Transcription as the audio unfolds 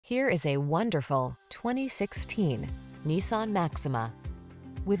Here is a wonderful 2016 Nissan Maxima.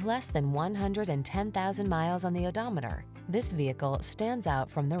 With less than 110,000 miles on the odometer, this vehicle stands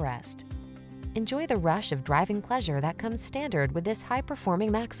out from the rest. Enjoy the rush of driving pleasure that comes standard with this high-performing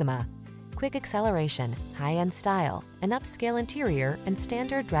Maxima. Quick acceleration, high-end style, an upscale interior, and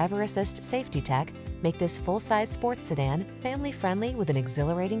standard driver assist safety tech make this full-size sports sedan family-friendly with an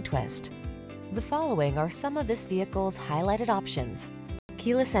exhilarating twist. The following are some of this vehicle's highlighted options: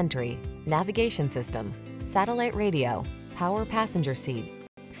 keyless entry, navigation system, satellite radio, power passenger seat,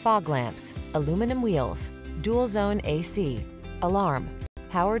 fog lamps, aluminum wheels, dual zone AC, alarm,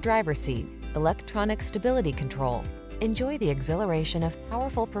 power driver seat, electronic stability control. Enjoy the exhilaration of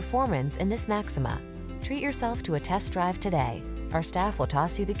powerful performance in this Maxima. Treat yourself to a test drive today. Our staff will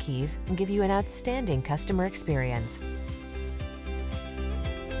toss you the keys and give you an outstanding customer experience.